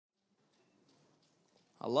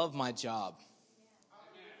I love my job.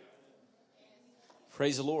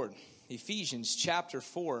 Praise the Lord. Ephesians chapter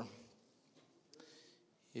 4.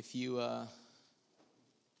 If you're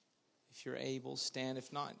able, stand.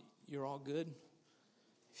 If not, you're all good.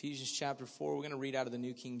 Ephesians chapter 4. We're going to read out of the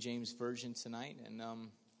New King James Version tonight. And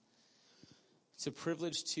it's a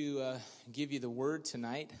privilege to give you the word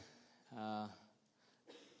tonight.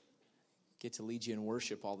 Get to lead you in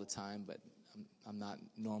worship all the time, but I'm not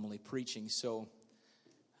normally preaching. So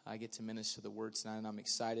I get to minister the word tonight, and I'm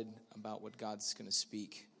excited about what God's going to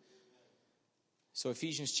speak. So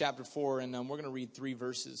Ephesians chapter 4, and we're going to read 3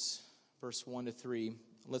 verses, verse 1 to 3.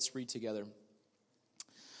 Let's read together.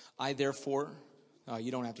 I therefore, oh,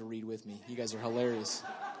 you don't have to read with me. You guys are hilarious.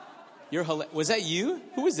 Was that you?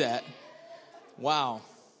 Who was that? Wow.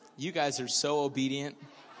 You guys are so obedient.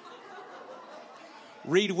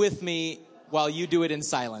 Read with me while you do it in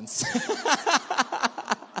silence.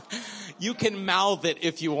 You can mouth it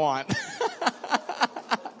if you want.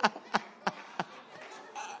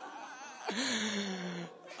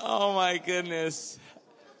 Oh my goodness.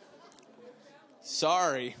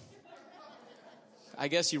 Sorry. I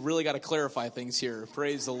guess you really got to clarify things here.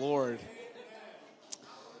 Praise the Lord.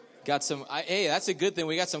 Got some, hey, that's a good thing.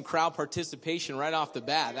 We got some crowd participation right off the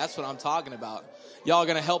bat. That's what I'm talking about. Y'all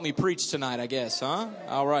going to help me preach tonight, I guess, huh?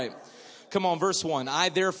 All right. Come on, verse 1. I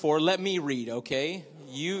therefore, let me read, okay?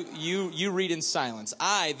 You read in silence.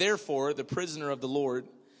 I therefore, the prisoner of the Lord,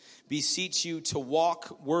 beseech you to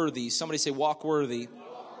walk worthy. Somebody say walk worthy.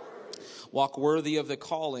 Walk worthy of the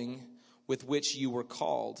calling with which you were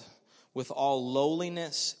called, with all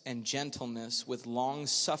lowliness and gentleness, with long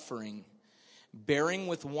suffering, bearing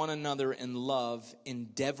with one another in love,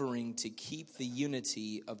 endeavoring to keep the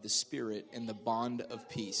unity of the Spirit in the bond of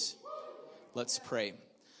peace. Let's pray.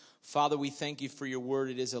 Father, we thank you for your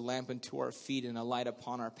word. It is a lamp unto our feet and a light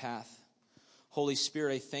upon our path. Holy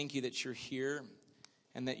Spirit, I thank you that you're here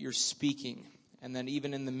and that you're speaking, and that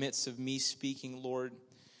even in the midst of me speaking, Lord,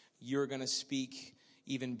 you're going to speak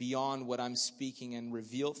even beyond what I'm speaking and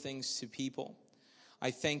reveal things to people.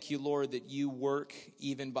 I thank you, Lord, that you work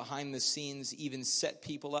even behind the scenes, even set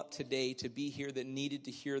people up today to be here that needed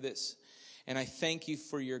to hear this. And I thank you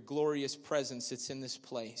for your glorious presence that's in this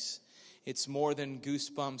place. It's more than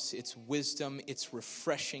goosebumps. It's wisdom. It's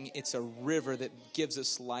refreshing. It's a river that gives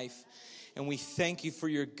us life. And we thank you for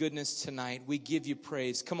your goodness tonight. We give you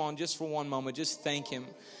praise. Come on, just for one moment, just thank him.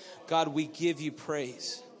 God, we give you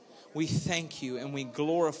praise. We thank you and we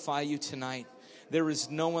glorify you tonight. There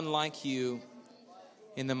is no one like you.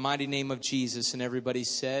 In the mighty name of Jesus. And everybody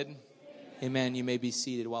said, amen. You may be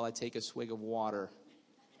seated while I take a swig of water.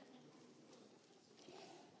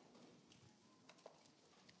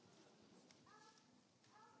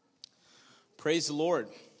 Praise the Lord.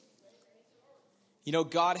 You know,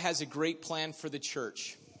 God has a great plan for the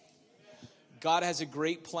church. God has a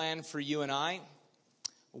great plan for you and I.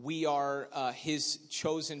 We are his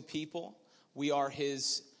chosen people. We are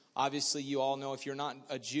his, obviously you all know if you're not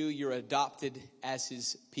a Jew, you're adopted as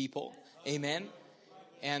his people. Amen.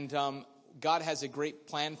 And God has a great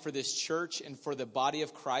plan for this church and for the body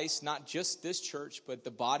of Christ. Not just this church, but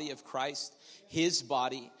the body of Christ. His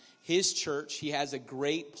body, his church. He has a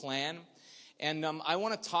great plan. And I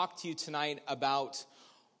want to talk to you tonight about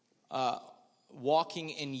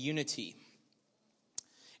walking in unity.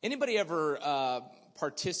 Anybody ever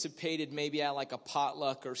participated maybe at like a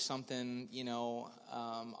potluck or something, you know,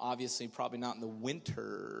 obviously probably not in the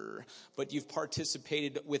winter, but you've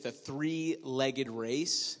participated with a 3-legged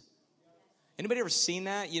race? Anybody ever seen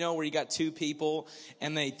that? You know, where you got 2 people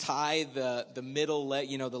and they tie the middle leg,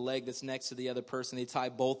 you know, the leg that's next to the other person, they tie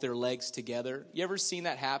both their legs together. You ever seen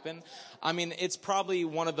that happen? I mean, it's probably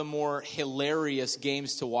one of the more hilarious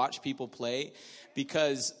games to watch people play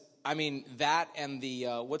because, I mean, that and the,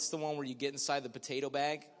 what's the one where you get inside the potato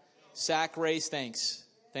bag? Sack race, thanks.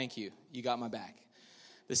 Thank you. You got my back.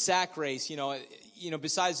 The sack race, you know,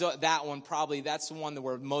 besides that one, probably that's the one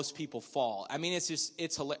where most people fall. I mean, it's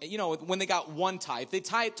you know, when they got one tie, if they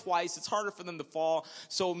tie it twice, it's harder for them to fall.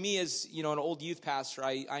 So me as, you know, an old youth pastor,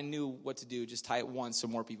 I knew what to do. Just tie it once so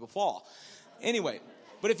more people fall. Anyway,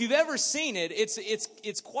 but if you've ever seen it,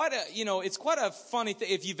 it's quite a, you know, it's quite a funny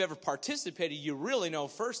thing. If you've ever participated, you really know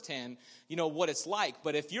firsthand, you know, what it's like.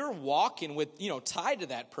 But if you're walking with, you know, tied to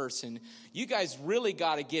that person, you guys really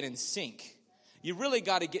got to get in sync. You really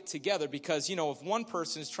got to get together because, you know, if one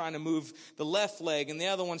person is trying to move the left leg and the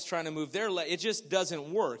other one's trying to move their leg, it just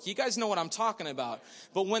doesn't work. You guys know what I'm talking about.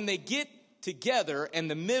 But when they get together and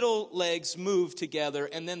the middle legs move together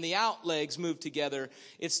and then the out legs move together,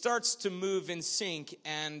 it starts to move in sync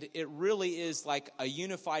and it really is like a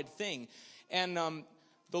unified thing. And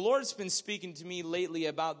The Lord's been speaking to me lately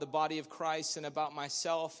about the body of Christ and about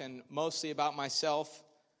myself, and mostly about myself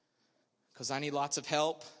because I need lots of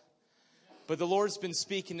help. But the Lord's been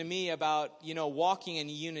speaking to me about, walking in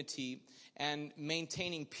unity and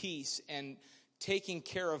maintaining peace and taking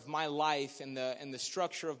care of my life and the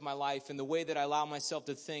structure of my life and the way that I allow myself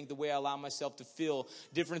to think, the way I allow myself to feel,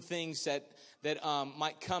 different things that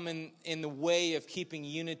might come in the way of keeping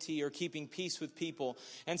unity or keeping peace with people.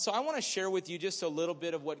 And so I want to share with you just a little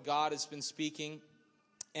bit of what God has been speaking.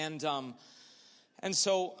 And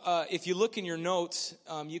so if you look in your notes,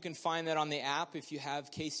 you can find that on the app. If you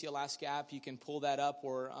have KC Alaska app, you can pull that up,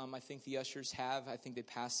 or I think the ushers have. I think they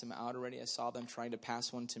passed them out already. I saw them trying to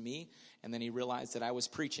pass one to me, and then he realized that I was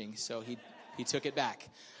preaching, so he took it back.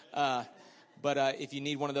 But if you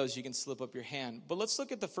need one of those, you can slip up your hand. But let's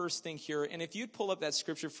look at the first thing here. And if you'd pull up that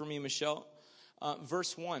scripture for me, Michelle,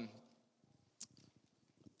 verse 1.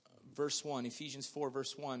 Verse 1, Ephesians 4,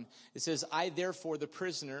 verse 1. It says, I therefore, the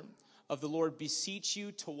prisoner of the Lord, beseech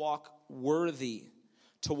you to walk worthy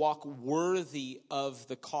of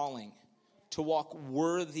the calling. To walk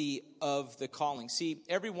worthy of the calling. See,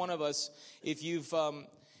 every one of us, if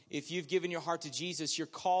you've given your heart to Jesus, you're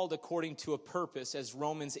called according to a purpose. As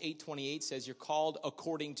Romans 8:28 says, you're called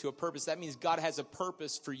according to a purpose. That means God has a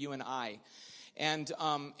purpose for you and I. And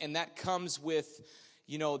that comes with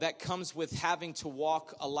having to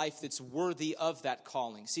walk a life that's worthy of that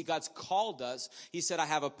calling. See, God's called us. He said, I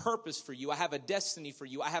have a purpose for you. I have a destiny for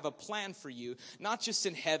you. I have a plan for you. Not just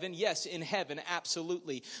in heaven. Yes, in heaven,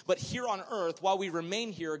 absolutely. But here on earth, while we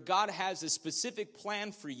remain here, God has a specific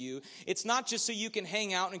plan for you. It's not just so you can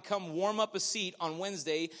hang out and come warm up a seat on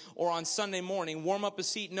Wednesday or on Sunday morning. Warm up a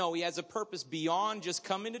seat. No, He has a purpose beyond just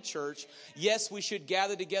coming to church. Yes, we should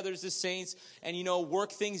gather together as the saints and,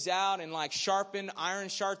 work things out and like sharpen iron.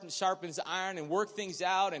 Sharpens iron, and work things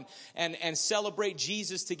out and celebrate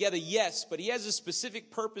Jesus together. Yes, but He has a specific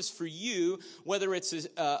purpose for you, whether it's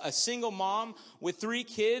a single mom with 3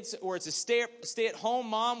 kids or it's a stay-at-home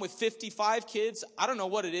mom with 55 kids. I don't know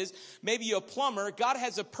what it is. Maybe you're a plumber. God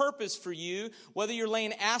has a purpose for you, whether you're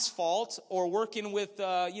laying asphalt or working with,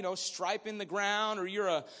 striping the ground, or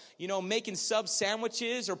you're making sub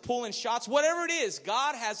sandwiches or pulling shots, whatever it is.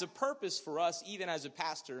 God has a purpose for us, even as a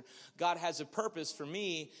pastor. God has a purpose for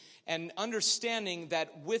me, and understanding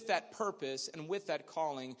that with that purpose and with that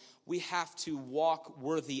calling, we have to walk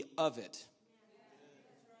worthy of it.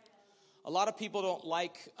 A lot of people don't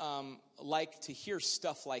like to hear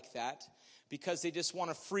stuff like that because they just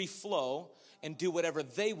want to free flow and do whatever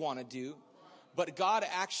they want to do. But God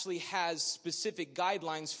actually has specific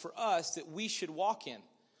guidelines for us that we should walk in.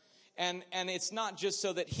 And it's not just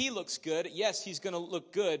so that He looks good. Yes, He's going to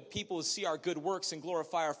look good. People will see our good works and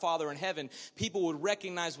glorify our Father in heaven. People would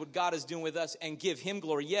recognize what God is doing with us and give Him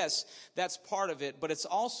glory. Yes, that's part of it. But it's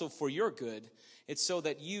also for your good. It's so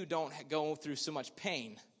that you don't go through so much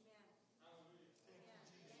pain.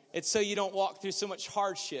 It's so you don't walk through so much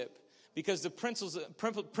hardship. Because the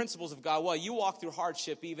principles of God, well, you walk through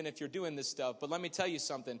hardship even if you're doing this stuff. But let me tell you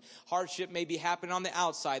something. Hardship may be happening on the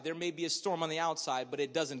outside. There may be a storm on the outside, but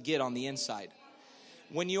it doesn't get on the inside.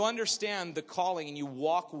 When you understand the calling and you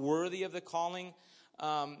walk worthy of the calling,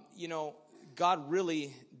 God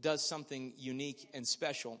really does something unique and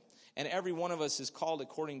special. And every one of us is called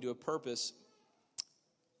according to a purpose.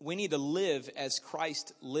 We need to live as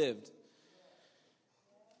Christ lived.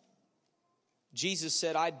 Jesus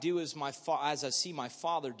said, I do as I see my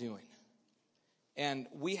Father doing. And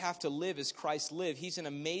we have to live as Christ lived. He's an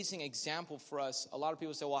amazing example for us. A lot of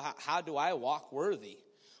people say, well, how do I walk worthy?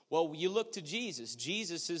 Well, you look to Jesus.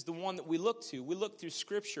 Jesus is the one that we look to. We look through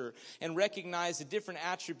Scripture and recognize the different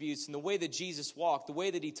attributes and the way that Jesus walked, the way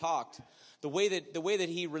that He talked, the way that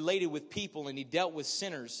He related with people and He dealt with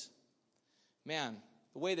sinners. Man,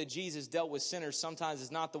 the way that Jesus dealt with sinners sometimes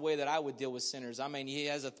is not the way that I would deal with sinners. I mean, He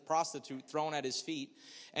has a prostitute thrown at His feet,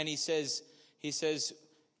 and He says,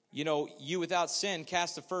 you without sin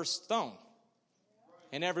cast the first stone.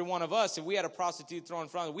 And every one of us, if we had a prostitute thrown in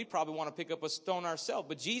front of us, we'd probably want to pick up a stone ourselves.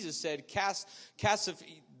 But Jesus said,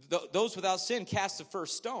 those without sin cast the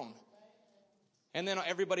first stone. And then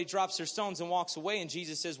everybody drops their stones and walks away. And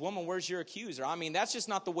Jesus says, woman, where's your accuser? I mean, that's just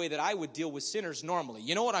not the way that I would deal with sinners normally.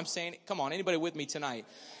 You know what I'm saying? Come on, anybody with me tonight?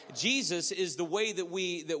 Jesus is the way that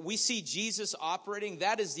we see Jesus operating.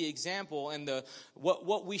 That is the example and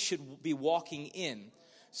what we should be walking in.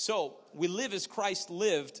 So we live as Christ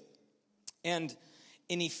lived. And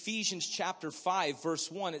in Ephesians chapter 5,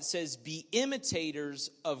 verse 1, it says, be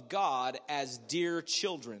imitators of God as dear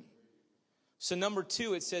children. So number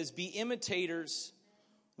 2, it says, be imitators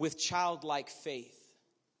with childlike faith.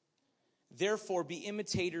 Therefore, be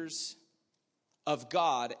imitators of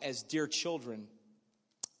God as dear children.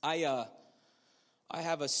 I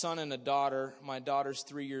have a son and a daughter. My daughter's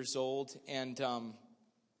 3 years old, and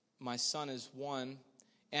my son is 1.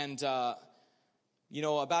 And,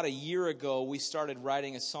 about a year ago, we started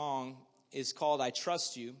writing a song. It's called I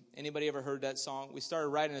Trust You. Anybody ever heard that song? We started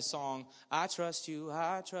writing a song, I trust you,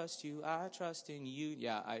 I trust you, I trust in you.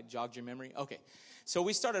 Yeah, I jogged your memory? Okay. So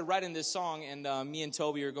we started writing this song, and me and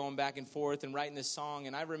Toby are going back and forth and writing this song.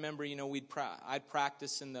 And I remember, I'd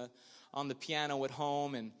practice on the piano at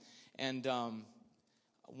home, and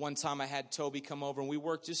one time I had Toby come over, and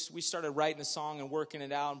we started writing a song and working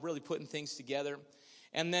it out and really putting things together.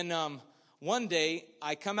 And then one day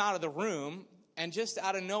I come out of the room, and just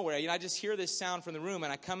out of nowhere, I just hear this sound from the room,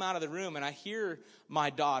 and I come out of the room, and I hear my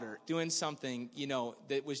daughter doing something,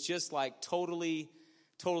 that was just like totally,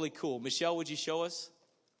 totally cool. Michelle, would you show us?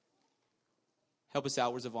 Help us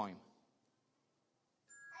out. Where's the volume?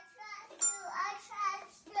 I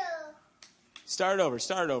trust you. Start it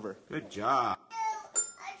over. Good job.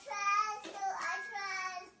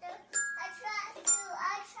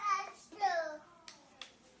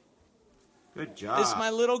 Good job. This is my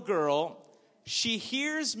little girl. She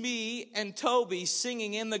hears me and Toby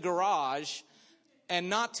singing in the garage, and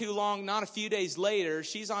not a few days later,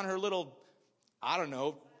 she's on her little,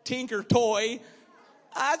 tinker toy.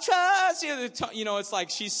 I trust you. It's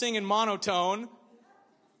like she's singing monotone,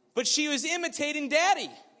 but she was imitating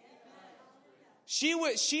Daddy.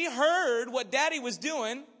 She heard what Daddy was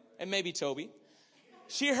doing, and maybe Toby.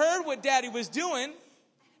 She heard what Daddy was doing,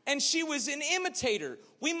 and she was an imitator.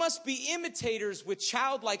 We must be imitators with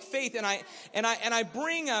childlike faith, and I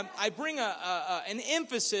bring an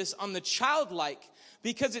emphasis on the childlike,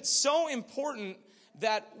 because it's so important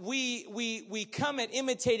that we come at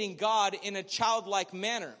imitating God in a childlike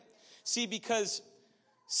manner. See, because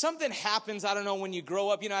something happens, when you grow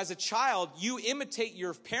up, as a child, you imitate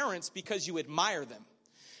your parents because you admire them.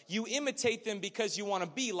 You imitate them because you want to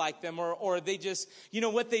be like them, or they just,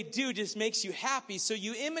 what they do just makes you happy, so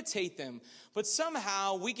you imitate them. But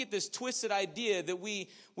somehow we get this twisted idea that we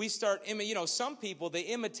start, some people, they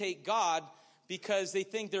imitate God because they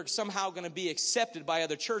think they're somehow going to be accepted by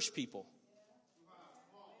other church people.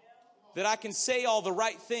 That I can say all the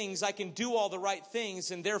right things, I can do all the right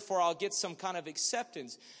things, and therefore I'll get some kind of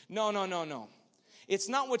acceptance. No. It's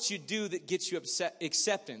not what you do that gets you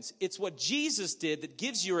acceptance. It's what Jesus did that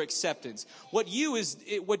gives you acceptance. What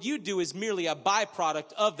you do is merely a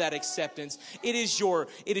byproduct of that acceptance. It is your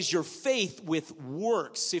faith with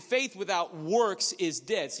works. See, faith without works is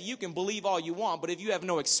dead. So you can believe all you want, but if you have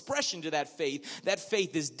no expression to that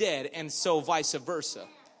faith is dead, and so vice versa.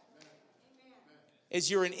 As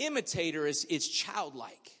you're an imitator, it's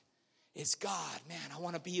childlike. It's God, man, I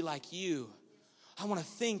want to be like you. I want to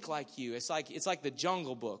think like you. It's like the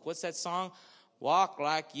Jungle Book. What's that song? Walk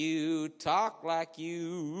like you, talk like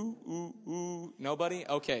you. Ooh, ooh. Nobody?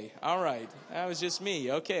 Okay, all right. That was just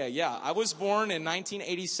me. Okay, yeah. I was born in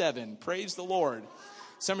 1987. Praise the Lord.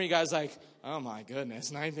 Some of you guys like, oh my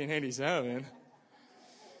goodness, 1987.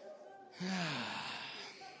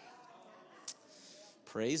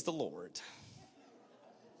 Praise the Lord.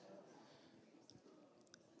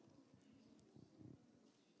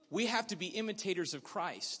 We have to be imitators of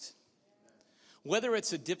Christ. Whether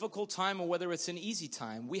it's a difficult time or whether it's an easy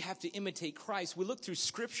time, we have to imitate Christ. We look through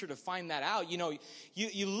Scripture to find that out.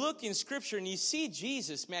 You look in Scripture and you see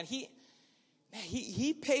Jesus, man,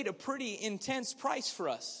 he paid a pretty intense price for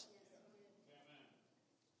us.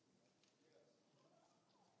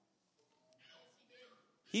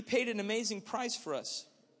 He paid an amazing price for us.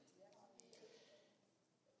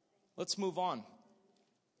 Let's move on.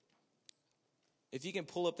 If you can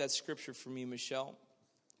pull up that scripture for me, Michelle,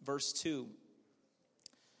 verse 2.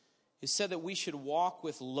 It said that we should walk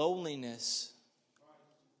with lowliness,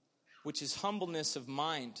 which is humbleness of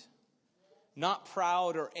mind, not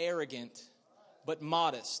proud or arrogant, but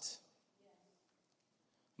modest.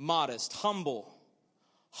 Modest, humble.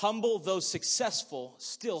 Humble, though successful,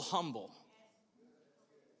 still humble.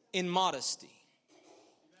 In modesty.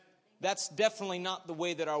 That's definitely not the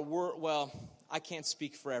way that our world, I can't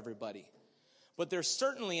speak for everybody. But there's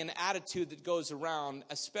certainly an attitude that goes around,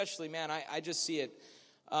 especially, man, I just see it,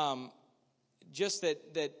 just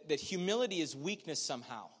that humility is weakness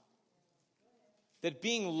somehow. That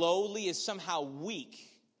being lowly is somehow weak.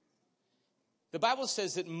 The Bible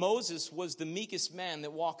says that Moses was the meekest man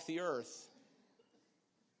that walked the earth.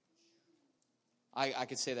 I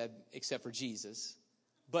could say that except for Jesus.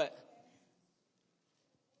 But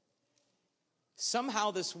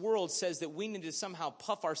somehow this world says that we need to somehow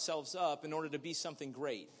puff ourselves up in order to be something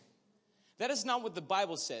great. That is not what the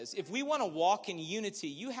Bible says. If we want to walk in unity,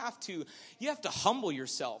 you have to humble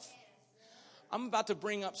yourself. I'm about to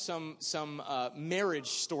bring up some marriage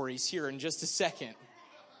stories here in just a second.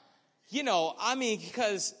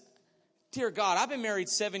 Because, dear God, I've been married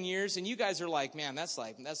 7 years, and you guys are like, man, that's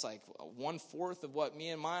like 1/4 of what me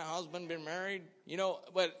and my husband been married.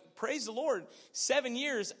 But praise the Lord, 7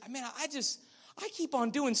 years. I keep on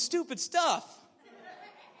doing stupid stuff.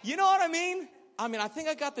 You know what I mean? I think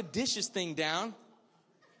I got the dishes thing down.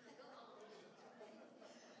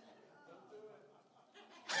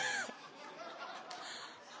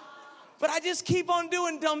 But I just keep on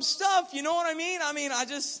doing dumb stuff. You know what I mean?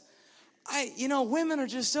 Women are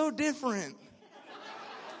just so different.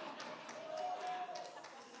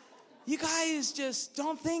 You guys just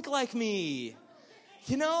don't think like me.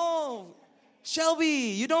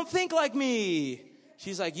 Shelby, you don't think like me.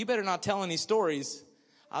 She's like, you better not tell any stories.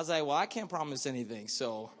 I was like, well, I can't promise anything.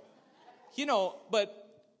 So,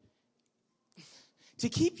 but to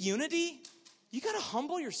keep unity, you got to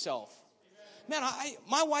humble yourself. Man,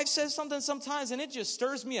 my wife says something sometimes and it just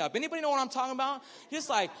stirs me up. Anybody know what I'm talking about? Just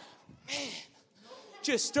like, man,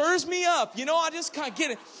 just stirs me up. I just kind of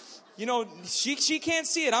get it. She can't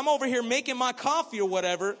see it. I'm over here making my coffee or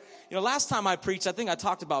whatever. Last time I preached, I think I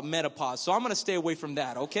talked about menopause. So I'm going to stay away from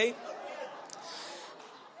that, okay?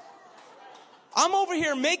 I'm over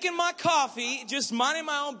here making my coffee, just minding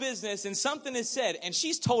my own business, and something is said. And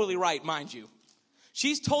she's totally right, mind you.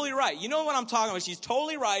 She's totally right. You know what I'm talking about? She's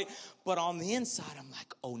totally right. But on the inside, I'm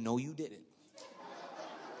like, oh, no, you didn't.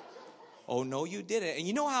 Oh, no, you didn't. And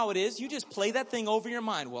you know how it is? You just play that thing over your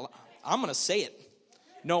mind. Well, I'm going to say it.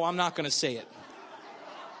 No, I'm not going to say it.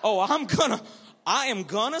 Oh, I am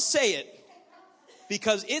going to say it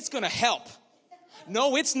because it's going to help.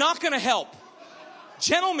 No, it's not going to help.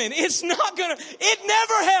 Gentlemen, it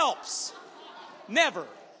never helps. Never.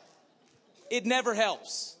 It never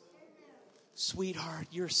helps. Sweetheart,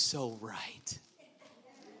 you're so right.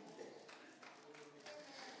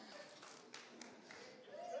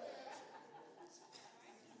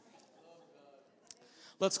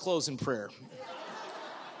 Let's close in prayer.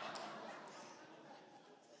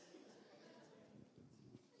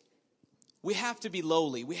 We have to be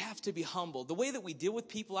lowly. We have to be humble. The way that we deal with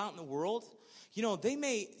people out in the world, they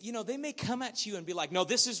may come at you and be like, no,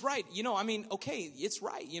 this is right. Okay, it's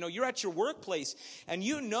right. You're at your workplace and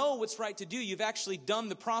you know what's right to do. You've actually done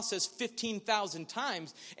the process 15,000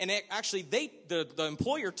 times. And actually the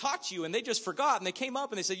employer taught you and they just forgot and they came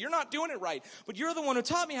up and they said, you're not doing it right. But you're the one who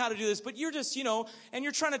taught me how to do this. But you're just, and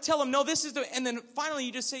you're trying to tell them, no, this is and then finally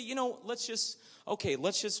you just say, let's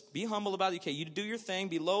just be humble about it. Okay, you do your thing,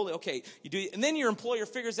 be lowly. Okay, you do, and then your employer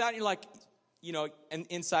figures out and you're like, and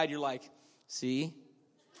inside you're like, see?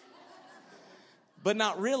 But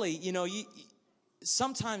not really.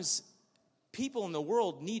 Sometimes people in the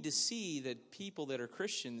world need to see that people that are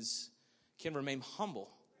Christians can remain humble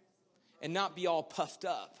and not be all puffed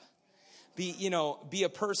up. Be a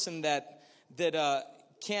person that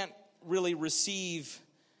can't really receive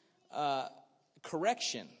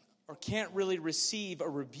correction or can't really receive a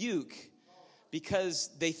rebuke because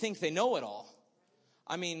they think they know it all.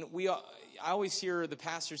 I always hear the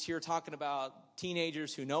pastors here talking about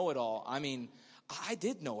teenagers who know it all. I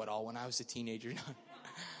did know it all when I was a teenager.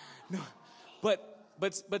 No,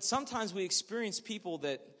 but sometimes we experience people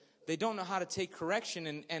that they don't know how to take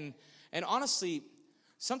correction, and honestly,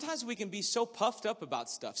 sometimes we can be so puffed up about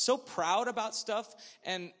stuff, so proud about stuff,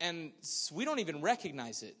 and we don't even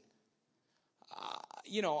recognize it.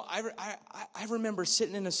 I remember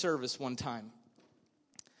sitting in a service one time.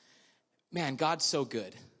 Man, God's so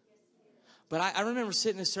good. But I remember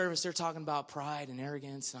sitting in a service, they're talking about pride and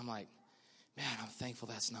arrogance, and I'm like, man, I'm thankful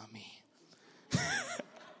that's not me.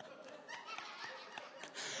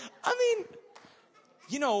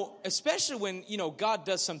 Especially when, God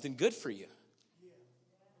does something good for you.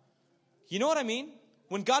 You know what I mean?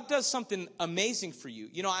 When God does something amazing for you.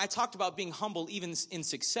 I talked about being humble even in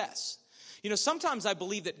success. Sometimes I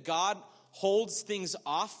believe that God holds things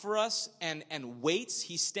off for us and waits.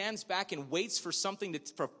 He stands back and waits for something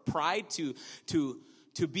for pride to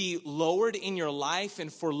be lowered in your life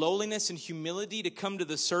and for lowliness and humility to come to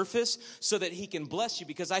the surface so that he can bless you.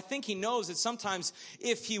 Because I think he knows that sometimes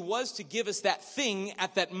if he was to give us that thing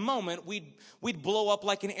at that moment, we'd blow up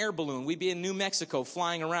like an air balloon. We'd be in New Mexico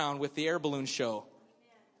flying around with the air balloon show.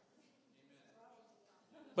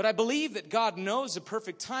 But I believe that God knows the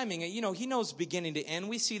perfect timing. He knows beginning to end.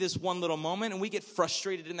 We see this one little moment and we get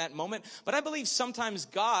frustrated in that moment. But I believe sometimes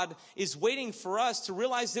God is waiting for us to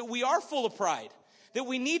realize that we are full of pride, that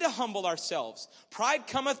we need to humble ourselves. Pride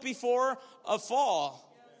cometh before a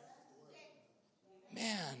fall.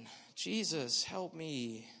 Man, Jesus, help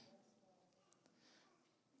me.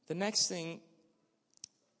 The next thing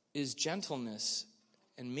is gentleness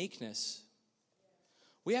and meekness.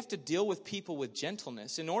 We have to deal with people with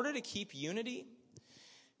gentleness. In order to keep unity,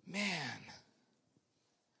 man,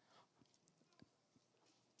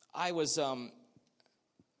 I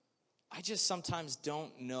just sometimes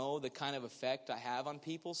don't know the kind of effect I have on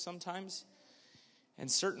people sometimes. And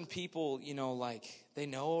certain people, like they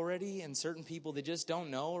know already, and certain people, they just don't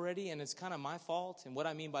know already, and it's kind of my fault. And what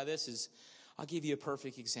I mean by this is, I'll give you a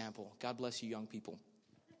perfect example. God bless you, young people.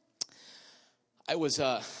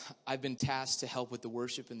 I've been tasked to help with the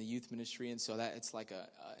worship in the youth ministry, and so that it's like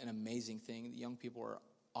an amazing thing. The young people are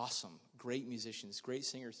awesome, great musicians, great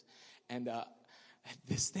singers. And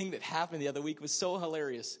this thing that happened the other week was so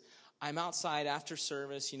hilarious. I'm outside after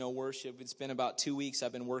service, worship. It's been about 2 weeks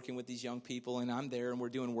I've been working with these young people, and I'm there, and we're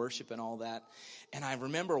doing worship and all that. And I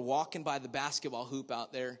remember walking by the basketball hoop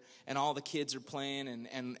out there, and all the kids are playing,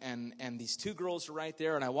 and these two girls are right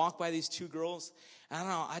there. And I walk by these two girls, and I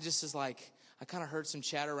don't know, I just was like, I kind of heard some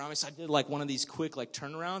chatter around me, so I did like one of these quick like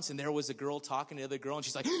turnarounds, and there was a girl talking to the other girl, and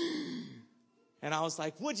she's like, and I was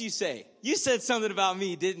like, what'd you say? You said something about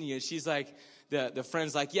me, didn't you? She's like, the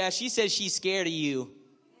friend's like, yeah, she says she's scared of you.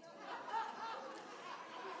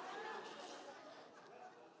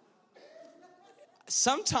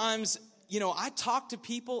 Sometimes, I talk to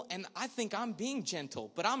people and I think I'm being gentle,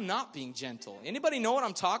 but I'm not being gentle. Anybody know what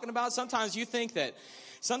I'm talking about? Sometimes you think that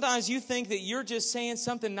you're just saying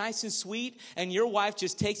something nice and sweet, and your wife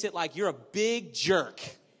just takes it like you're a big jerk.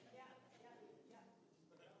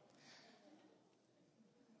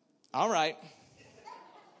 All right.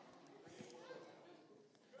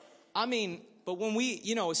 I mean, but when we,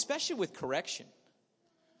 especially with correction,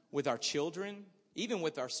 with our children, even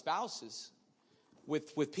with our spouses,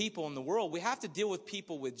 with people in the world, we have to deal with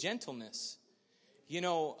people with gentleness.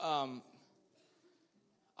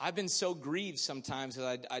 I've been so grieved sometimes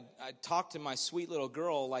that I talk to my sweet little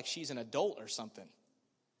girl like she's an adult or something,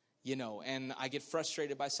 and I get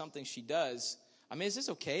frustrated by something she does. I mean, is this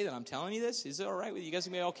okay that I'm telling you this? Is it all right with you guys?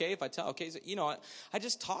 Gonna be okay if I tell? Okay, I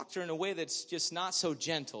just talk to her in a way that's just not so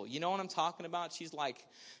gentle. You know what I'm talking about? She's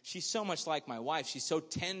so much like my wife. She's so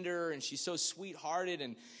tender and she's so sweethearted,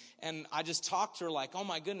 and I just talk to her like, oh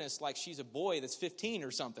my goodness, like she's a boy that's 15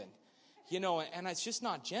 or something, and it's just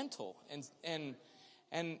not gentle.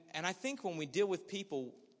 And I think when we deal with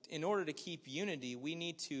people, in order to keep unity, we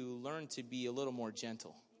need to learn to be a little more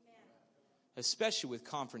gentle, especially with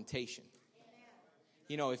confrontation.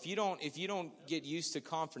 If you don't get used to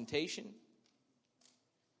confrontation,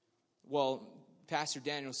 well, Pastor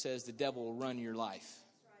Daniel says the devil will run your life.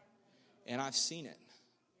 And I've seen it.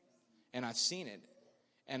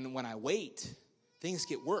 And when I wait, things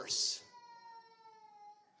get worse.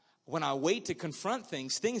 When I wait to confront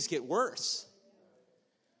things get worse.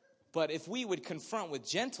 But if we would confront with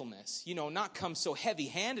gentleness, not come so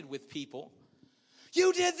heavy-handed with people,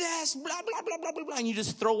 you did this, blah, blah, blah, blah, blah, blah, and you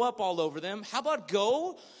just throw up all over them. How about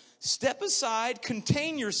go, step aside,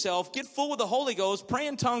 contain yourself, get full with the Holy Ghost, pray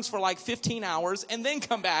in tongues for like 15 hours, and then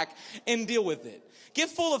come back and deal with it. Get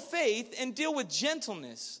full of faith and deal with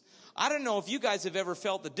gentleness. I don't know if you guys have ever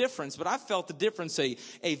felt the difference, but I felt the difference, a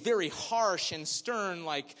very harsh and stern,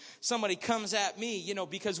 like somebody comes at me,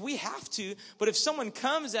 because we have to. But if someone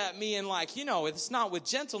comes at me and it's not with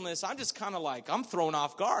gentleness, I'm just kind of like, I'm thrown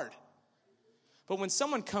off guard. But when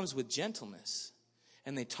someone comes with gentleness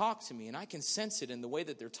and they talk to me and I can sense it in the way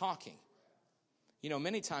that they're talking,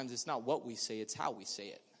 many times it's not what we say, it's how we say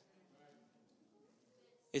it.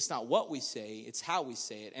 It's not what we say, it's how we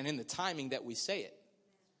say it, and in the timing that we say it.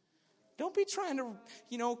 Don't be trying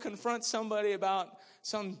to, confront somebody about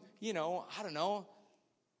some,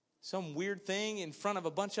 some weird thing in front of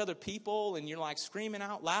a bunch of other people, and you're like screaming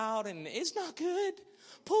out loud, and it's not good.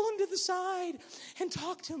 Pull them to the side and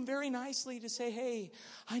talk to them very nicely to say, hey,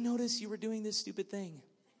 I noticed you were doing this stupid thing.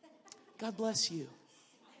 God bless you.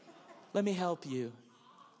 Let me help you.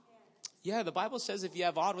 Yeah, the Bible says if you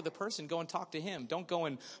have aught with a person, go and talk to him. Don't go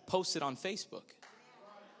and post it on Facebook.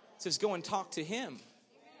 It says go and talk to him.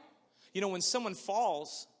 When someone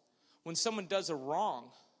falls, when someone does a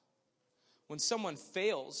wrong, when someone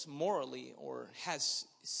fails morally or has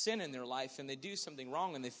sin in their life and they do something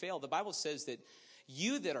wrong and they fail, the Bible says that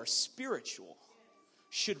you that are spiritual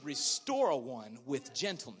should restore one with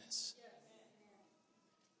gentleness.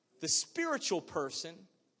 The spiritual person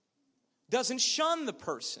doesn't shun the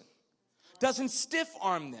person, doesn't stiff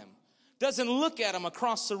arm them, doesn't look at them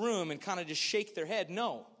across the room and kind of just shake their head.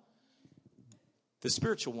 No. The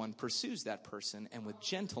spiritual one pursues that person and with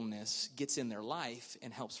gentleness gets in their life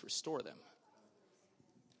and helps restore them.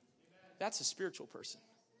 That's a spiritual person.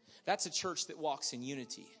 That's a church that walks in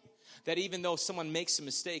unity. That even though someone makes a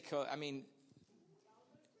mistake,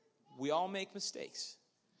 we all make mistakes.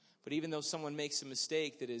 But even though someone makes a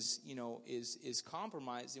mistake that is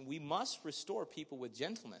compromising, we must restore people with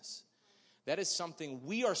gentleness. That is something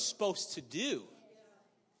we are supposed to do.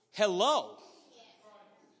 Hello.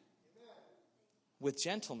 With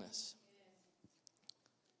gentleness.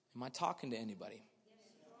 Am I talking to anybody?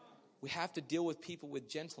 We have to deal with people with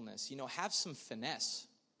gentleness. Have some finesse.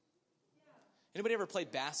 Anybody ever play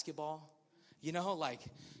basketball?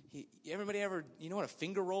 Everybody ever, what a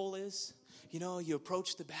finger roll is? You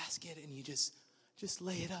approach the basket and you just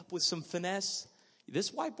lay it up with some finesse.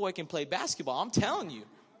 This white boy can play basketball, I'm telling you.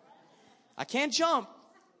 I can't jump.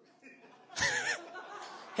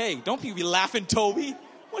 Hey, don't be laughing, Toby.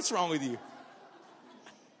 What's wrong with you?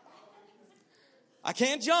 I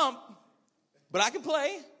can't jump, but I can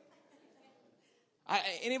play.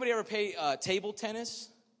 Anybody ever play table tennis?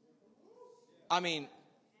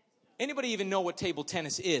 Anybody even know what table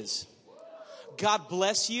tennis is? God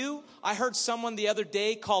bless you. I heard someone the other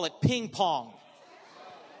day call it ping pong.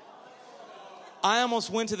 I almost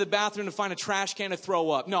went to the bathroom to find a trash can to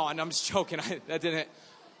throw up. No, I'm just joking. That didn't.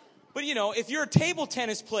 But, if you're a table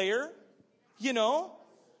tennis player, you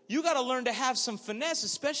got to learn to have some finesse,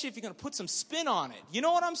 especially if you're going to put some spin on it. You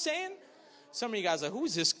know what I'm saying? Some of you guys are like,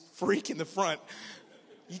 who's this freak in the front?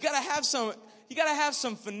 You got to have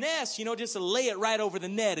some finesse, just to lay it right over the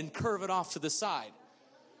net and curve it off to the side.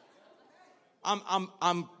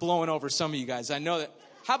 I'm blowing over some of you guys. I know that.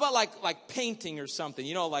 How about like painting or something?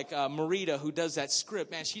 Like Marita, who does that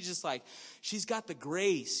script. Man, she's got the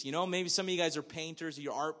grace. Maybe some of you guys are painters, or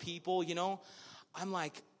you're art people. I'm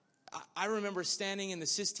like, I remember standing in the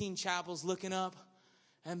Sistine Chapels looking up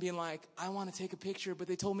and being like, I want to take a picture, but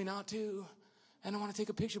they told me not to. And I want to take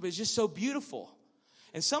a picture, but it's just so beautiful.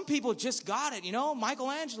 And some people just got it.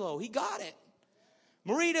 Michelangelo, he got it.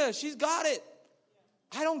 Marita, she's got it.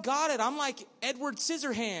 I don't got it. I'm like Edward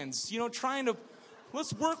Scissorhands, trying to,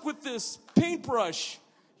 let's work with this paintbrush.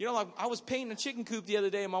 Like I was painting a chicken coop the other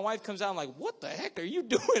day, and my wife comes out and like, what the heck are you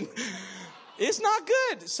doing? It's not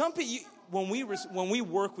good. Some people, when we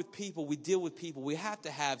work with people, we deal with people, we have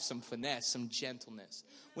to have some finesse, some gentleness.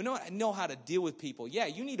 We know how to deal with people. Yeah,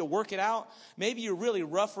 you need to work it out. Maybe you're really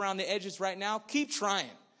rough around the edges right now. Keep trying.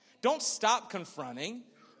 Don't stop confronting,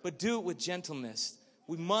 but do it with gentleness.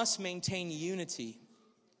 We must maintain unity.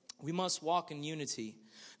 We must walk in unity.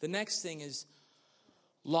 The next thing is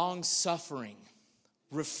long-suffering,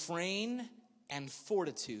 refrain, and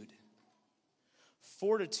fortitude.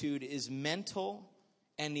 Fortitude is mental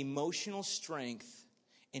and emotional strength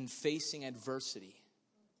in facing adversity.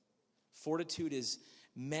 Fortitude is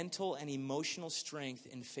mental and emotional strength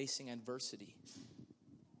in facing adversity.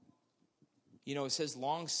 It says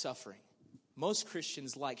long-suffering. Most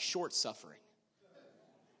Christians like short-suffering.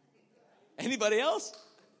 Anybody else?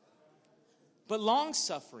 But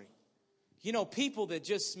long-suffering. People that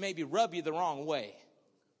just maybe rub you the wrong way.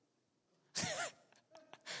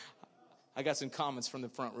 I got some comments from the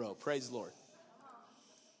front row. Praise the Lord.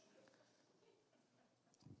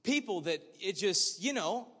 People that it just, that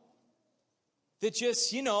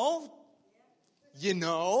just, that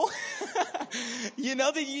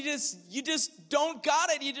you just don't got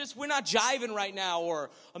it. We're not jiving right now. Or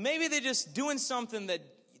maybe they're just doing something that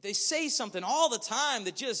they say something all the time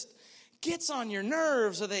that just gets on your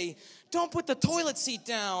nerves, or they don't put the toilet seat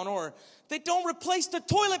down, or they don't replace the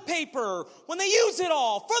toilet paper when they use it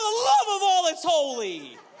all. For the love of all that's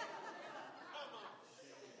holy.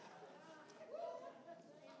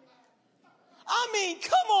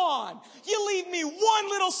 Come on. You leave me one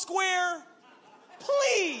little square.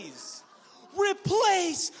 Please.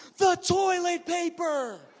 Replace the toilet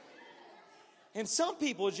paper. And some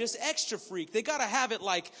people are just extra freak. They got to have it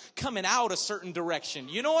like coming out a certain direction.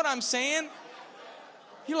 You know what I'm saying?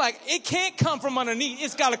 You're like, it can't come from underneath.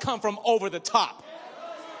 It's got to come from over the top.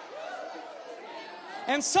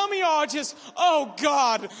 And some of y'all are just, oh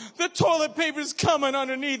God, the toilet paper's coming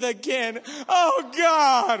underneath again. Oh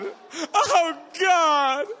God. Oh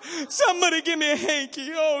God. Somebody give me a hanky.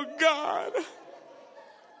 Oh God.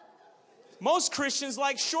 Most Christians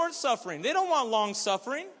like short suffering. They don't want long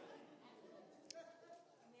suffering.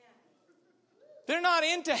 They're not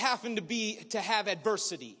into having to have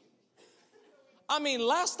adversity.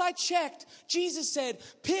 Last I checked, Jesus said,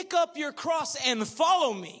 pick up your cross and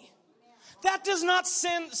follow me. That does not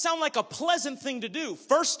sound like a pleasant thing to do,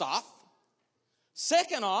 first off.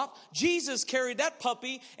 Second off, Jesus carried that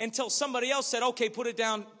puppy until somebody else said, okay, put it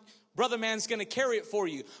down. Brother man's going to carry it for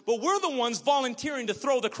you. But we're the ones volunteering to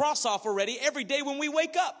throw the cross off already every day when we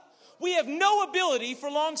wake up. We have no ability for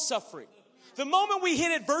long suffering. The moment we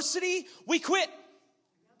hit adversity, we quit.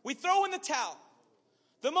 We throw in the towel.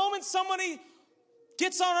 The moment somebody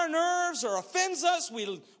gets on our nerves or offends us,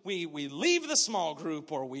 we leave the small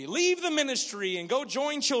group or we leave the ministry and go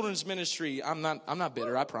join children's ministry. I'm not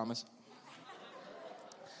bitter, I promise.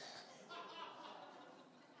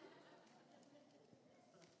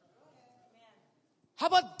 How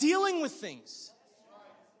about dealing with things?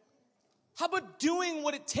 How about doing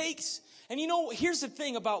what it takes? And you know, here's the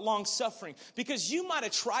thing about long suffering. Because you might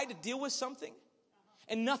have tried to deal with something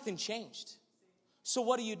and nothing changed. So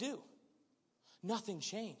what do? Nothing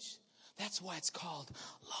changed. That's why it's called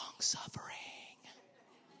long suffering.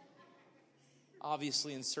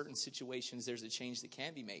 Obviously, in certain situations, there's a change that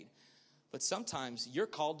can be made. But sometimes you're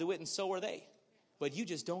called to it and so are they. But you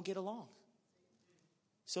just don't get along.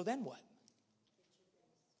 So then what?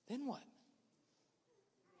 Then what?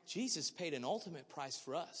 Jesus paid an ultimate price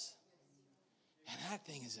for us. And that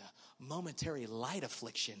thing is a momentary light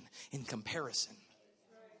affliction in comparison.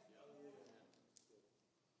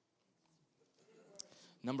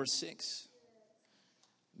 Number 6,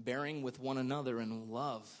 bearing with one another in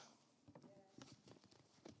love.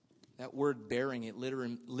 That word bearing, it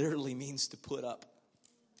literally means to put up,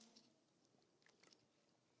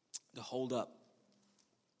 to hold up.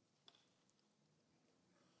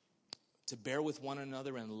 To bear with one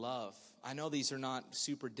another in love. I know these are not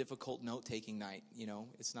super difficult note-taking night, you know,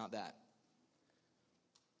 it's not that.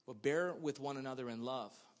 But bear with one another in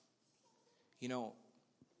love. You know,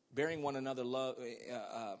 bearing one another love,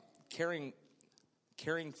 caring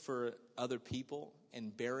for other people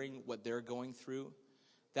and bearing what they're going through,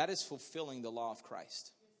 that is fulfilling the law of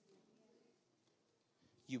Christ.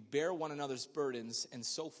 You bear one another's burdens and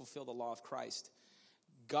so fulfill the law of Christ.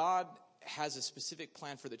 God has a specific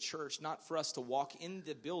plan for the church, not for us to walk in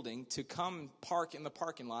the building, to come park in the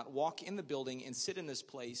parking lot, walk in the building and sit in this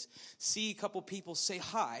place, see a couple people, say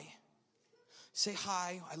hi,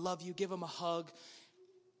 I love you, give them a hug,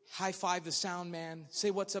 high five the sound man,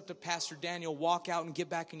 say what's up to Pastor Daniel, walk out and get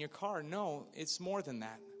back in your car. No, it's more than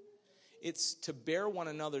that. It's to bear one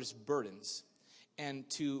another's burdens and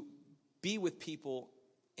to be with people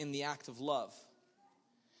in the act of love,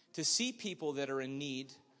 to see people that are in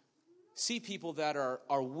need, see people that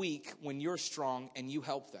are weak when you're strong and you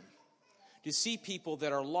help them. You see people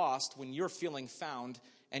that are lost when you're feeling found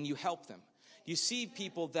and you help them. You see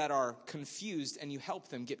people that are confused and you help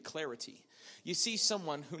them get clarity. You see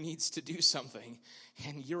someone who needs to do something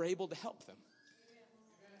and you're able to help them.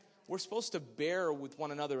 We're supposed to bear with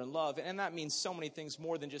one another in love, and that means so many things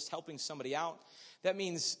more than just helping somebody out. That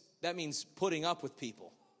means putting up with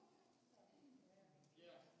people.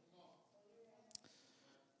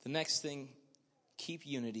 The next thing, keep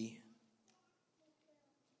unity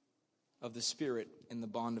of the Spirit in the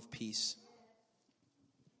bond of peace.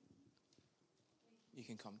 You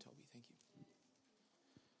can come, Toby. Thank you.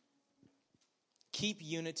 Keep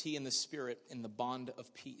unity in the Spirit in the bond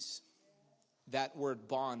of peace. That word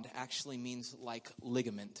bond actually means like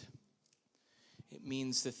ligament. It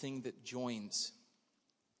means the thing that joins.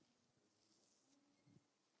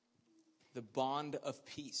 The bond of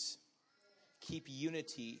peace. Keep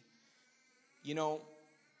unity. You know,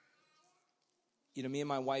 me and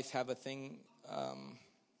my wife have a thing,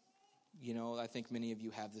 I think many of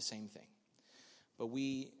you have the same thing. But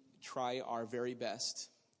we try our very best.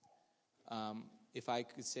 If I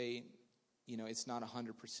could say, it's not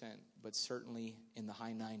 100%, but certainly in the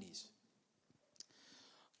high 90s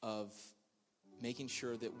of making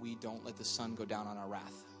sure that we don't let the sun go down on our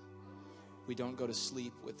wrath. We don't go to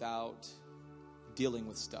sleep without dealing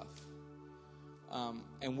with stuff.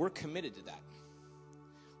 And we're committed to that.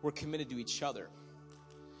 We're committed to each other.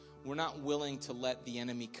 We're not willing to let the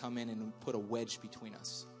enemy come in and put a wedge between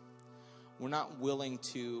us. We're not willing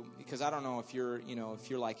to, because I don't know if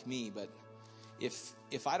you're like me, but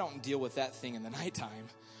if I don't deal with that thing in the nighttime,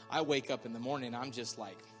 I wake up in the morning, I'm just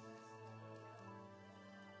like,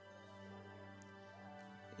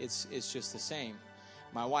 it's just the same.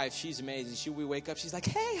 My wife, she's amazing. We wake up, she's like,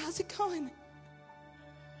 hey, how's it going?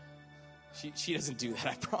 She doesn't do that,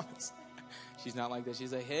 I promise. She's not like that.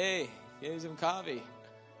 She's like, hey, here's some coffee,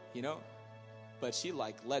 But she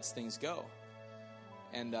lets things go.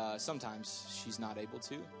 And sometimes she's not able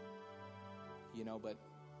to,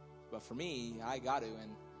 but for me, I got to.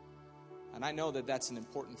 And I know that that's an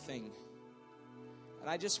important thing. And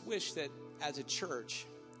I just wish that as a church,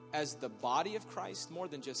 as the body of Christ, more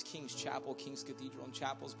than just King's Chapel, King's Cathedral and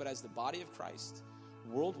chapels, but as the body of Christ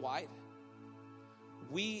worldwide,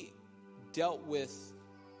 we dealt with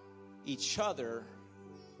each other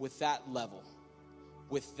with that level,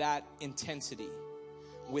 with that intensity,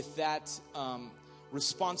 with that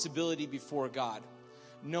responsibility before God,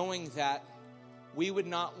 knowing that we would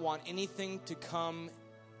not want anything to come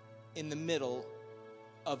in the middle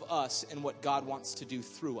of us and what God wants to do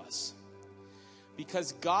through us.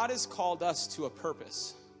 Because God has called us to a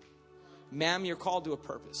purpose. Ma'am, you're called to a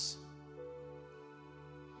purpose.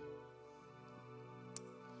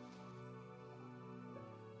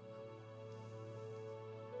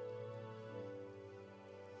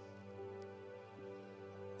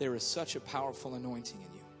 There is such a powerful anointing in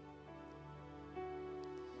you.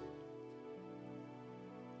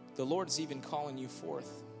 The Lord's even calling you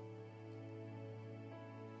forth.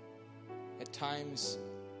 At times,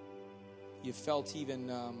 you felt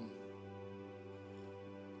even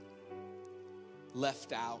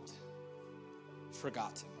left out,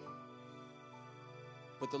 forgotten.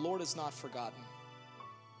 But the Lord is not forgotten.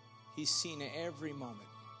 He's seen every moment.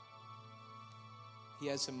 He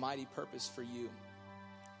has a mighty purpose for you.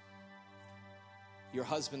 Your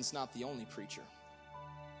husband's not the only preacher.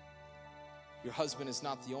 Your husband is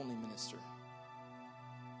not the only minister.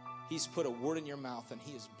 He's put a word in your mouth and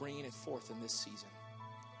he is bringing it forth in this season.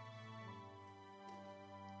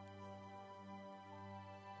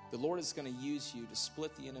 The Lord is going to use you to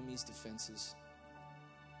split the enemy's defenses.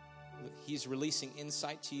 He's releasing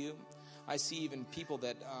insight to you. I see even people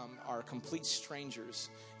that are complete strangers,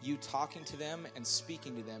 you talking to them and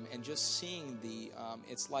speaking to them and just seeing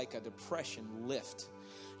it's like a depression lift.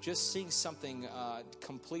 Just seeing something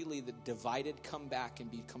completely divided come back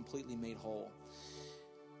and be completely made whole.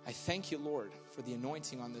 I thank you, Lord, for the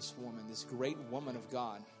anointing on this woman, this great woman of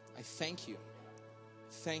God. I thank you.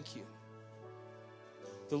 Thank you.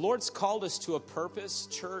 The Lord's called us to a purpose,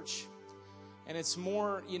 church, and it's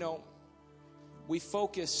more, we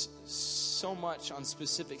focus so much on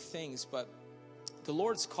specific things, but the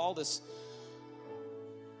Lord's called us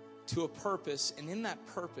to a purpose, and in that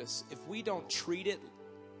purpose, if we don't treat it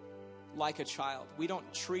like a child, we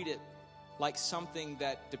don't treat it like something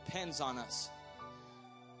that depends on us,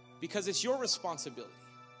 because it's your responsibility.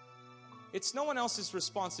 It's no one else's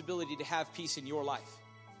responsibility to have peace in your life.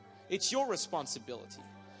 It's your responsibility.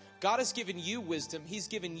 God has given you wisdom. He's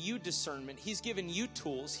given you discernment. He's given you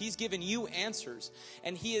tools. He's given you answers.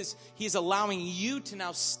 And He is allowing you to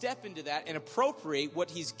now step into that and appropriate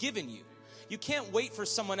what He's given you. You can't wait for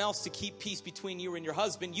someone else to keep peace between you and your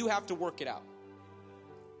husband. You have to work it out.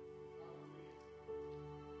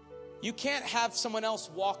 You can't have someone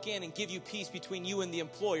else walk in and give you peace between you and the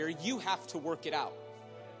employer. You have to work it out.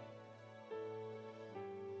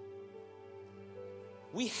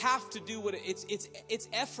 We have to do what it's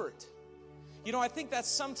effort. I think that's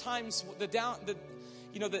sometimes the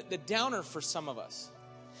downer for some of us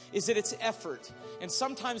is that it's effort. And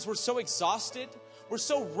sometimes we're so exhausted, we're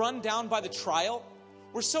so run down by the trial,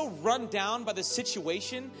 we're so run down by the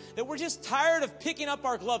situation that we're just tired of picking up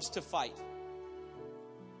our gloves to fight.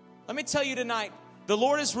 Let me tell you tonight, the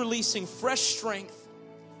Lord is releasing fresh strength.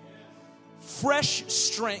 Fresh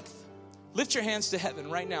strength. Lift your hands to heaven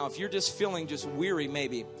right now if you're just feeling just weary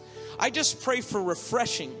maybe. I just pray for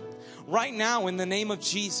refreshing right now in the name of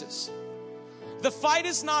Jesus. The fight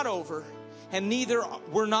is not over and neither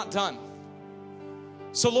we're not done.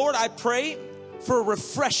 So Lord, I pray for a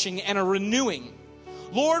refreshing and a renewing.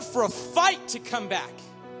 Lord, for a fight to come back.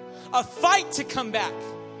 A fight to come back.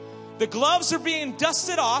 The gloves are being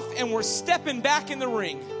dusted off and we're stepping back in the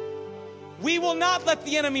ring. We will not let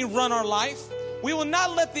the enemy run our life. We will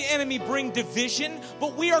not let the enemy bring division,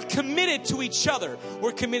 but we are committed to each other.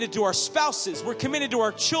 We're committed to our spouses. We're committed to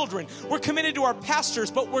our children. We're committed to our pastors,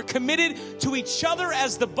 but we're committed to each other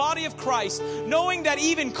as the body of Christ, knowing that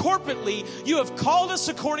even corporately, you have called us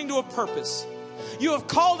according to a purpose. You have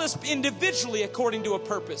called us individually according to a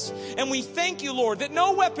purpose. And we thank you, Lord, that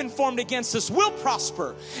no weapon formed against us will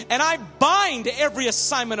prosper. And I bind every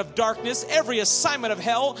assignment of darkness, every assignment of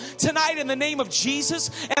hell tonight in the name of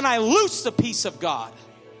Jesus. And I loose the peace of God.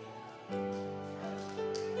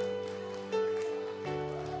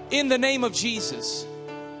 In the name of Jesus.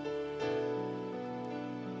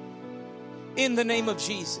 In the name of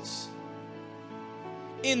Jesus.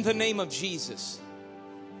 In the name of Jesus.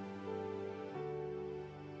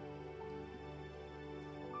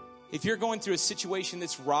 If you're going through a situation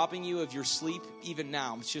that's robbing you of your sleep, even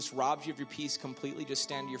now, it's just robbed you of your peace completely, just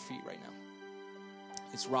stand to your feet right now.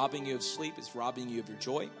 It's robbing you of sleep. It's robbing you of your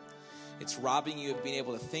joy. It's robbing you of being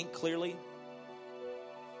able to think clearly.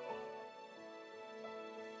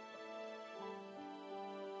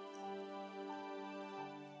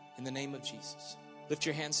 In the name of Jesus, lift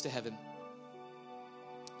your hands to heaven.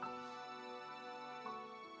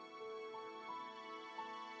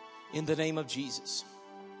 In the name of Jesus.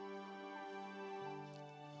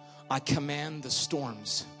 I command the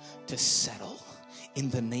storms to settle in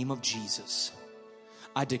the name of Jesus.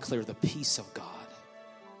 I declare the peace of God.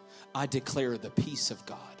 I declare the peace of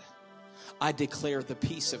God. I declare the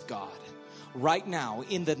peace of God. Right now,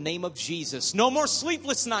 in the name of Jesus, no more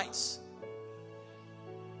sleepless nights.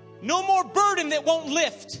 No more burden that won't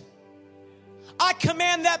lift. I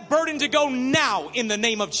command that burden to go now in the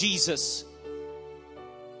name of Jesus.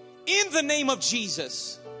 In the name of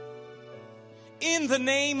Jesus. In the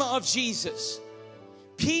name of Jesus.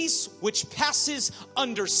 Peace which passes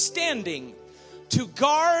understanding, to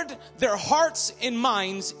guard their hearts and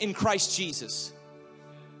minds in Christ Jesus.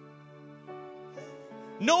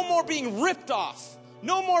 No more being ripped off.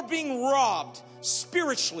 No more being robbed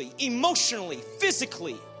spiritually, emotionally,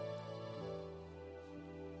 physically.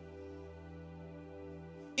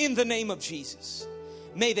 In the name of Jesus.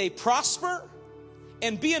 May they prosper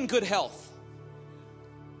and be in good health.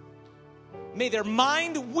 May their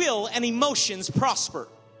mind, will, and emotions prosper.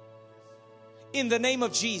 In the name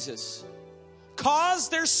of Jesus. Cause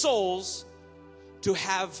their souls to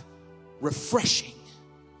have refreshing.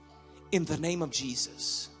 In the name of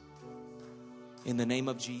Jesus. In the name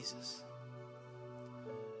of Jesus.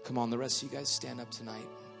 Come on, the rest of you guys stand up tonight.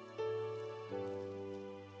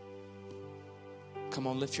 Come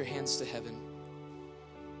on, lift your hands to heaven.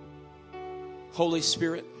 Holy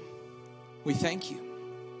Spirit, we thank you.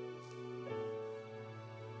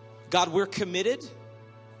 God, we're committed.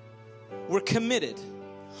 We're committed.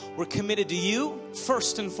 We're committed to you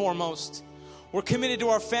first and foremost. We're committed to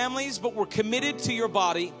our families, but we're committed to your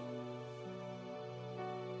body.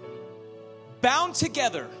 Bound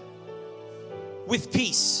together with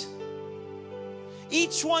peace.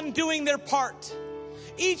 Each one doing their part.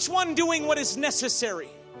 Each one doing what is necessary.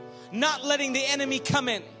 Not letting the enemy come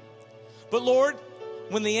in. But Lord,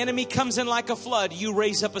 when the enemy comes in like a flood, you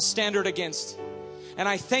raise up a standard against. And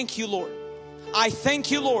I thank you, Lord. I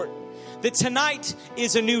thank you, Lord, that tonight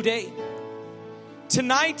is a new day.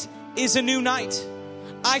 Tonight is a new night.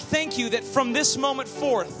 I thank you that from this moment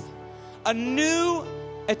forth, a new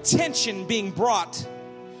attention being brought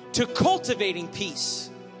to cultivating peace.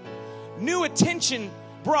 New attention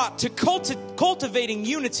brought to cultivating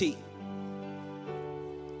unity.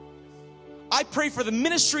 I pray for the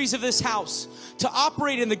ministries of this house to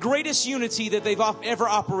operate in the greatest unity that they've ever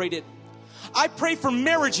operated. I pray for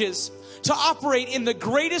marriages to operate in the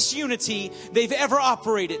greatest unity they've ever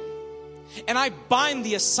operated. And I bind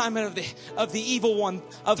the assignment of the evil one,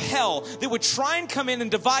 of hell, that would try and come in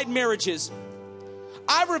and divide marriages.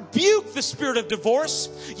 I rebuke the spirit of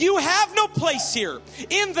divorce. You have no place here.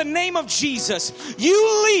 In the name of Jesus,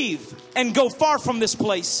 you leave and go far from this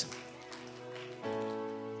place.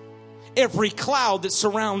 Every cloud that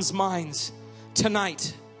surrounds minds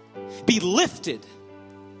tonight be lifted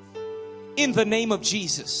in the name of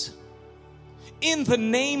Jesus. In the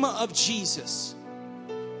name of Jesus.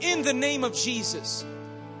 In the name of Jesus.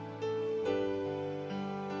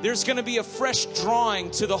 There's going to be a fresh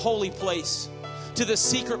drawing to the holy place, to the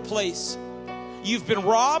secret place. You've been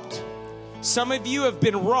robbed. Some of you have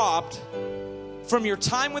been robbed from your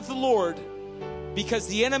time with the Lord because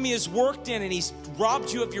the enemy has worked in and he's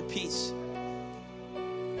robbed you of your peace.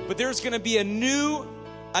 But there's going to be a new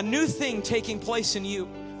thing taking place in you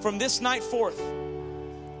from this night forth.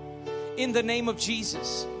 In the name of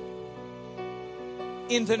Jesus.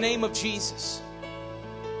 In the name of Jesus.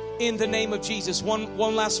 In the name of Jesus.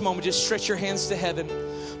 One last moment. Just stretch your hands to heaven.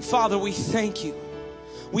 Father, we thank you.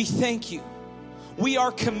 We thank you. We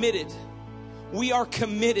are committed. We are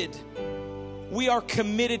committed. We are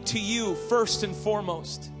committed to you first and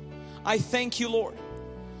foremost. I thank you, Lord.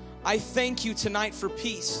 I thank you tonight for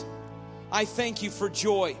peace. I thank you for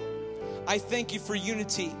joy. I thank you for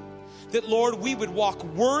unity. That, Lord, we would walk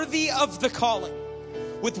worthy of the calling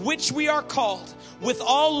with which we are called, with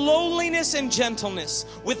all lowliness and gentleness,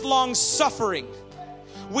 with long suffering.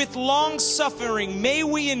 With long suffering, may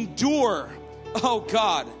we endure, oh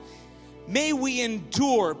God, may we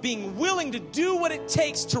endure, being willing to do what it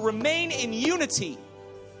takes to remain in unity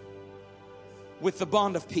with the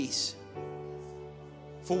bond of peace.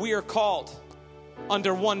 For we are called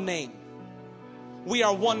under one name. We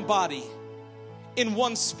are one body, in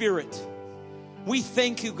one spirit. We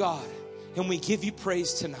thank you, God, and we give you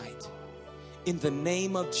praise tonight. In the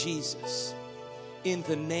name of Jesus. In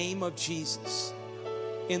the name of Jesus.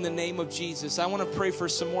 In the name of Jesus. I want to pray for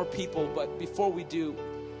some more people, but before we do,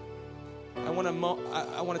 I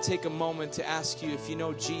want to take a moment to ask you if you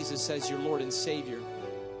know Jesus as your Lord and Savior.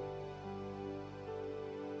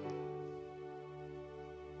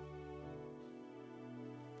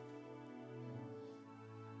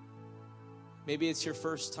 Maybe it's your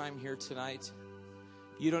first time here tonight.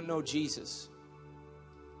 You don't know Jesus.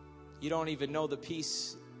 You don't even know the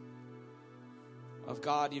peace of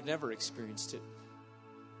God. You've never experienced it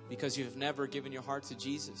because you've never given your heart to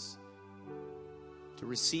Jesus, to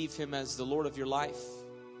receive Him as the Lord of your life.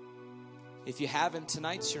 If you haven't,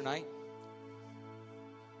 tonight's your night.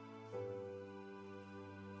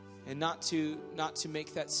 And not to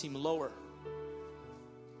make that seem lower,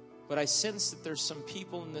 but I sense that there's some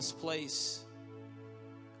people in this place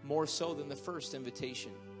more so than the first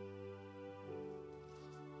invitation,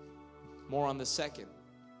 more on the second,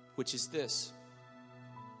 which is this: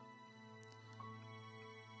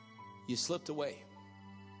 you slipped away.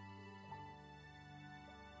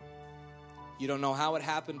 You don't know how it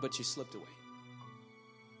happened, but you slipped away.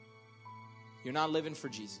 You're not living for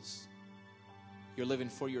Jesus. You're living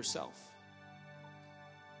for yourself.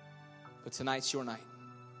 But tonight's your night.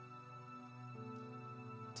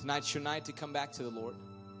 Tonight's your night to come back to the Lord,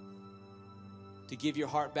 to give your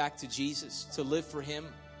heart back to Jesus, to live for Him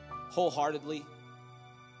wholeheartedly.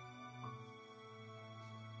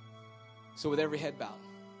 So with every head bowed,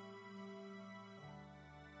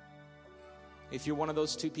 if you're one of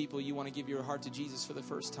those two people, you want to give your heart to Jesus for the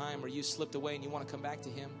first time, or you slipped away and you want to come back to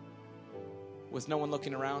Him with no one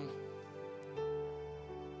looking around,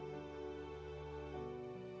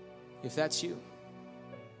 if that's you,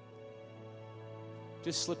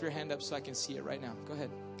 just slip your hand up so I can see it right now. Go ahead.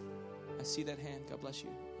 I see that hand. God bless you.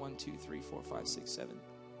 1, 2, 3, 4, 5, 6, 7,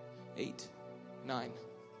 8, 9.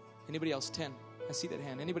 Anybody else? 10. I see that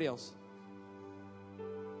hand. Anybody else?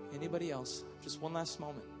 Anybody else? Just one last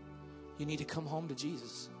moment. You need to come home to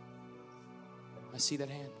Jesus. I see that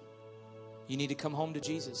hand. You need to come home to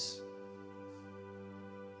Jesus.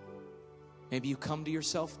 Maybe you come to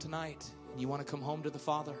yourself tonight and you want to come home to the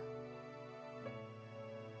Father.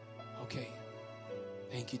 Okay.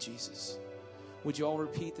 Thank you, Jesus. Would you all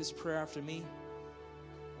repeat this prayer after me?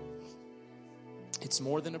 It's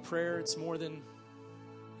more than a prayer. It's more than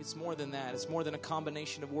that. It's more than a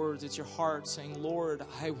combination of words. It's your heart saying, Lord,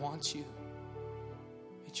 I want you.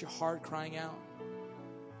 It's your heart crying out.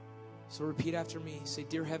 So repeat after me. Say,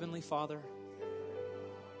 Dear Heavenly Father,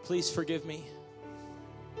 please forgive me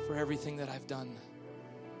for everything that I've done.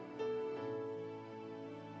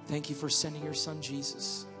 Thank you for sending your Son,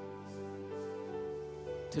 Jesus,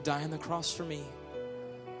 to die on the cross for me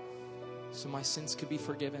so my sins could be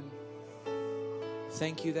forgiven.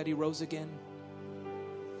 Thank you that He rose again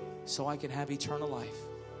so I can have eternal life.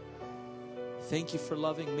 Thank you for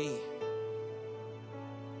loving me.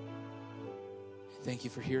 Thank you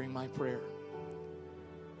for hearing my prayer.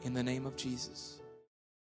 In the name of Jesus.